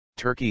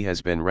Turkey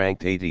has been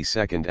ranked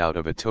 82nd out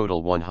of a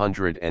total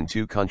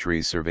 102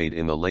 countries surveyed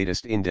in the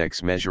latest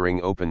index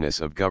measuring openness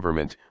of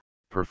government,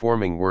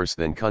 performing worse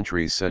than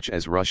countries such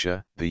as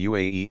Russia, the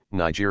UAE,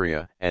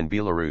 Nigeria, and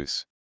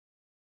Belarus.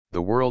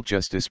 The World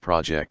Justice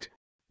Project,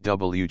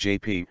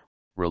 WJP,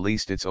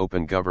 released its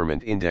Open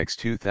Government Index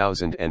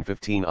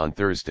 2015 on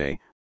Thursday,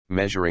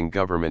 measuring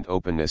government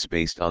openness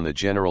based on the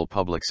general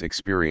public's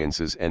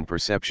experiences and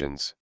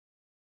perceptions.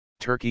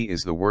 Turkey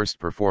is the worst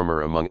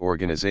performer among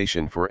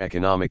Organization for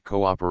Economic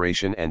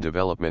Cooperation and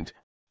Development,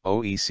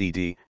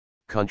 OECD,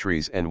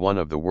 countries and one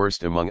of the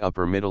worst among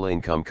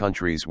upper-middle-income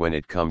countries when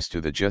it comes to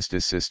the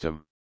justice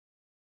system.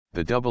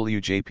 The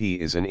WJP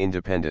is an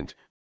independent,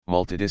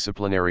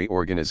 multidisciplinary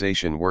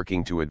organization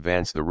working to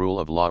advance the rule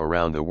of law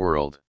around the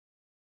world.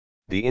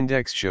 The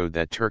index showed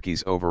that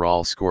Turkey's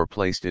overall score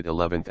placed it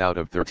 11th out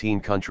of 13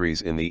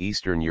 countries in the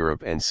Eastern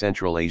Europe and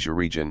Central Asia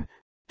region,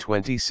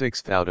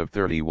 26th out of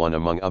 31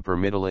 among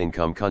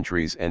upper-middle-income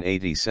countries and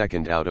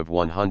 82nd out of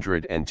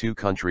 102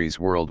 countries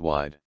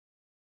worldwide.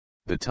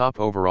 The top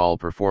overall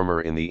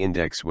performer in the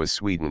index was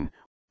Sweden,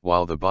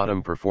 while the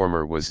bottom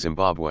performer was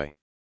Zimbabwe.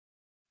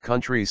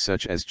 Countries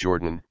such as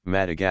Jordan,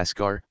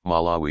 Madagascar,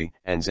 Malawi,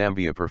 and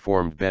Zambia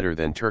performed better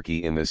than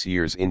Turkey in this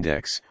year's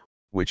index,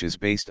 which is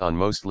based on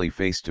mostly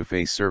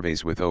face-to-face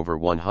surveys with over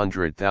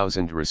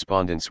 100,000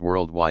 respondents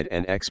worldwide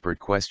and expert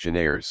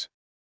questionnaires.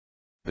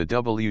 The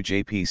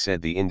WJP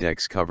said the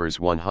index covers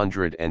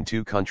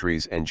 102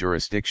 countries and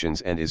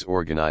jurisdictions and is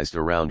organized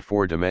around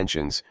 4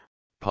 dimensions: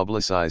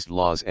 publicized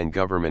laws and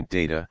government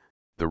data,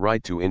 the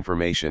right to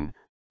information,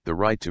 the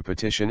right to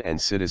petition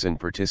and citizen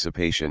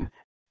participation,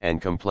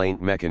 and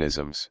complaint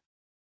mechanisms.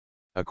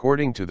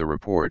 According to the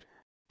report,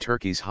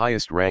 Turkey's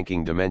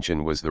highest-ranking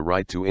dimension was the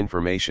right to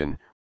information,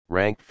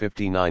 ranked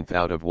 59th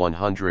out of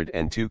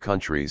 102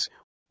 countries,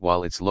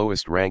 while its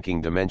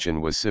lowest-ranking dimension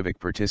was civic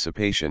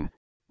participation,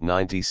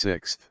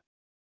 96th.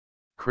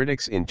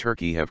 Critics in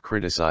Turkey have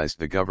criticized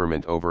the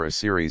government over a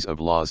series of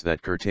laws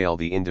that curtail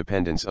the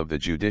independence of the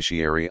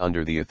judiciary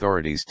under the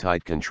authorities'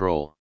 tight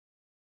control.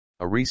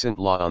 A recent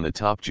law on the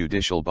top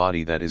judicial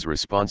body that is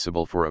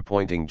responsible for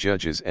appointing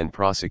judges and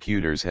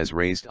prosecutors has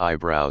raised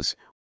eyebrows,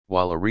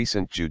 while a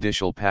recent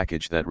judicial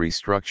package that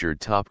restructured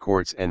top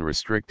courts and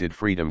restricted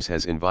freedoms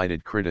has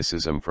invited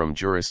criticism from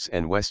jurists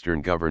and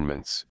Western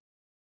governments.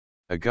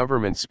 A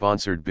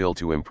government-sponsored bill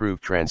to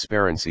improve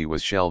transparency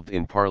was shelved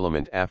in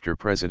Parliament after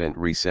President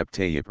Recep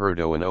Tayyip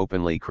Erdogan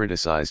openly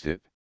criticized it.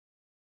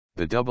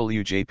 The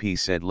WJP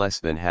said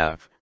less than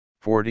half,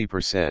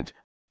 40%,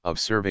 of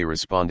survey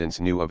respondents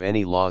knew of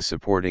any laws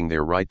supporting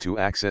their right to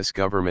access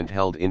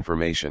government-held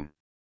information.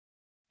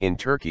 In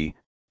Turkey,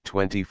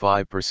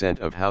 25%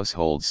 of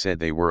households said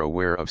they were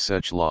aware of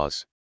such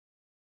laws.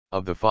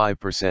 Of the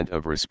 5%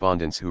 of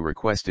respondents who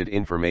requested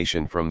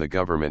information from the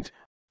government,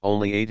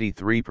 only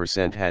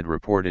 83% had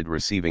reported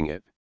receiving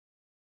it.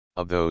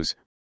 Of those,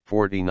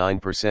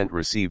 49%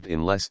 received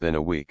in less than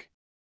a week.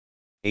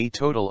 A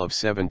total of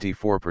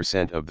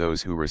 74% of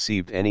those who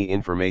received any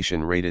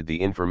information rated the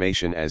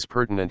information as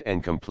pertinent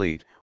and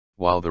complete,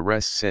 while the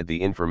rest said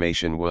the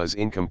information was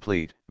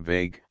incomplete,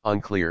 vague,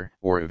 unclear,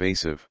 or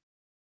evasive.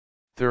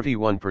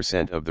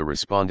 31% of the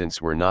respondents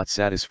were not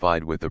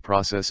satisfied with the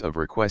process of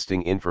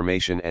requesting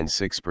information and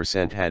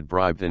 6% had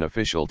bribed an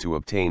official to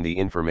obtain the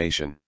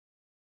information.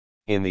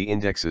 In the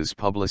index's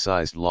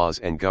publicized laws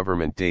and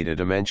government data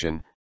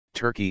dimension,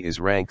 Turkey is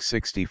ranked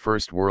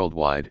 61st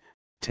worldwide,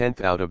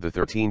 10th out of the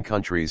 13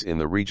 countries in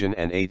the region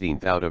and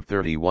 18th out of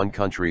 31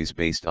 countries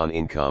based on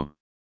income.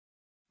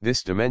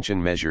 This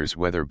dimension measures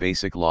whether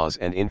basic laws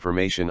and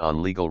information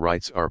on legal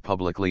rights are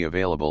publicly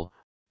available,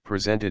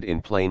 presented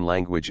in plain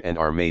language and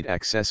are made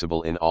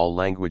accessible in all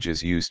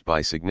languages used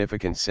by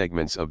significant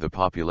segments of the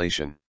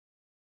population.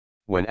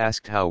 When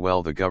asked how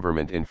well the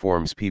government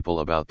informs people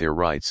about their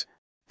rights,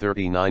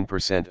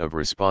 39% of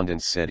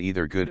respondents said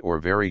either good or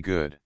very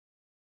good.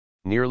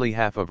 Nearly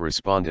half of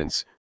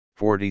respondents,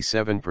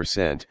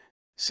 47%,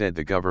 said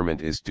the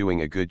government is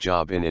doing a good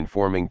job in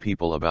informing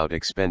people about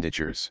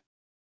expenditures.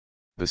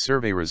 The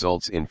survey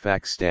results in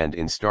fact stand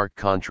in stark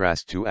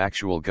contrast to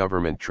actual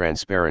government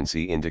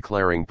transparency in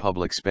declaring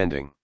public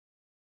spending.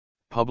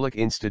 Public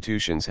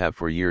institutions have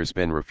for years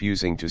been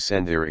refusing to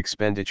send their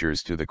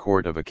expenditures to the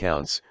Court of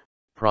Accounts,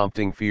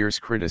 prompting fierce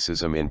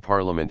criticism in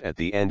Parliament at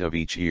the end of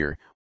each year,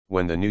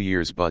 when the New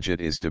Year's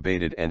budget is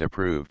debated and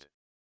approved.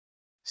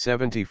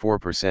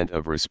 74%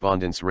 of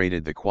respondents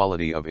rated the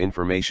quality of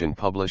information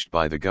published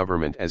by the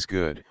government as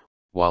good,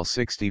 while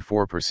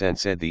 64%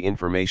 said the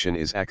information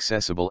is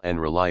accessible and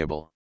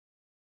reliable.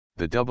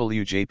 The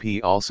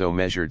WJP also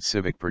measured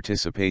civic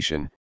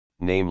participation,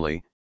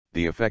 namely,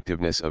 the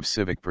effectiveness of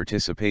civic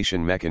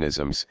participation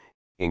mechanisms,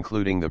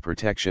 including the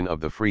protection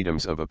of the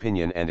freedoms of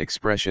opinion and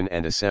expression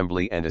and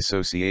assembly and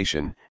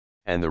association,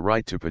 and the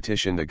right to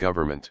petition the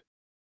government.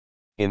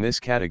 In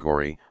this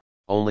category,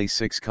 only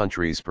 6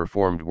 countries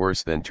performed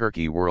worse than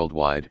Turkey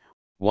worldwide,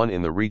 1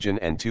 in the region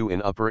and 2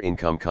 in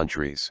upper-income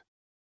countries.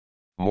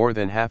 More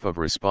than half of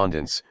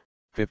respondents,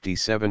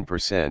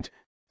 57%,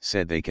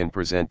 said they can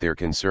present their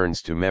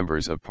concerns to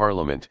members of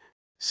parliament,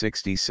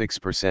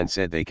 66%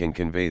 said they can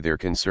convey their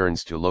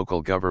concerns to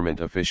local government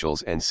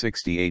officials, and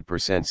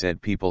 68% said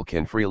people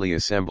can freely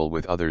assemble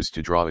with others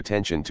to draw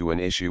attention to an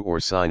issue or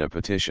sign a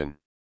petition.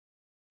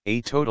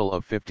 A total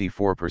of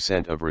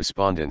 54% of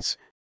respondents,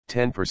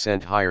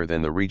 10% higher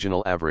than the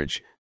regional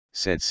average,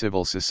 said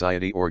civil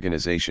society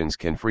organizations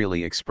can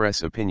freely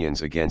express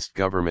opinions against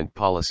government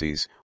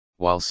policies,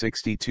 while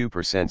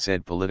 62%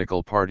 said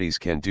political parties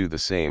can do the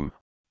same,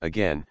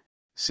 again,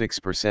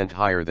 6%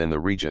 higher than the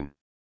region.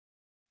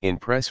 In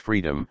press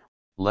freedom,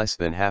 less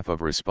than half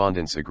of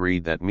respondents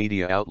agreed that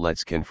media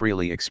outlets can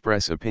freely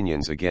express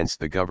opinions against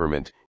the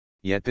government,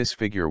 yet this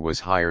figure was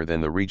higher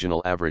than the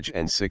regional average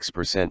and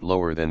 6%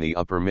 lower than the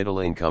upper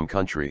middle-income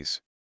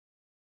countries.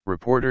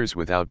 Reporters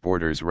Without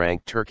Borders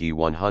ranked Turkey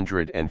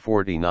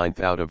 149th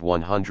out of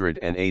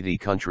 180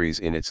 countries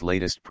in its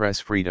latest Press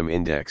Freedom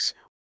Index,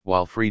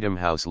 while Freedom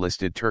House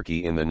listed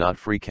Turkey in the not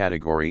free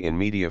category in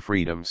media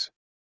freedoms.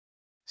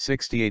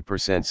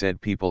 68%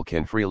 said people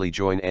can freely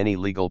join any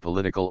legal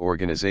political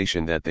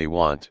organization that they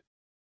want.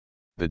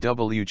 The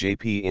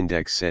WJP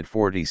index said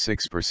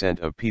 46%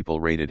 of people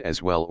rated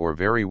as well or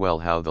very well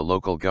how the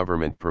local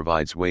government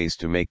provides ways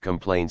to make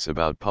complaints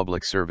about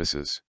public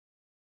services.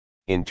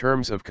 In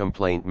terms of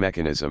complaint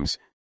mechanisms,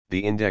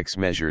 the index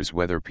measures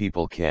whether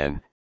people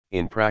can,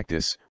 in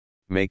practice,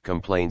 make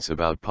complaints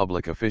about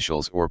public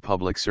officials or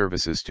public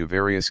services to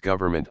various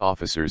government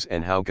officers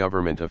and how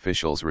government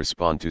officials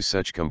respond to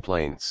such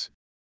complaints.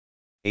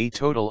 A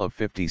total of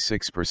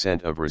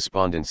 56% of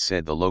respondents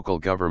said the local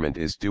government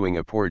is doing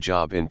a poor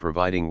job in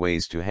providing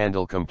ways to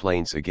handle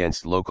complaints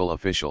against local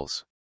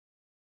officials.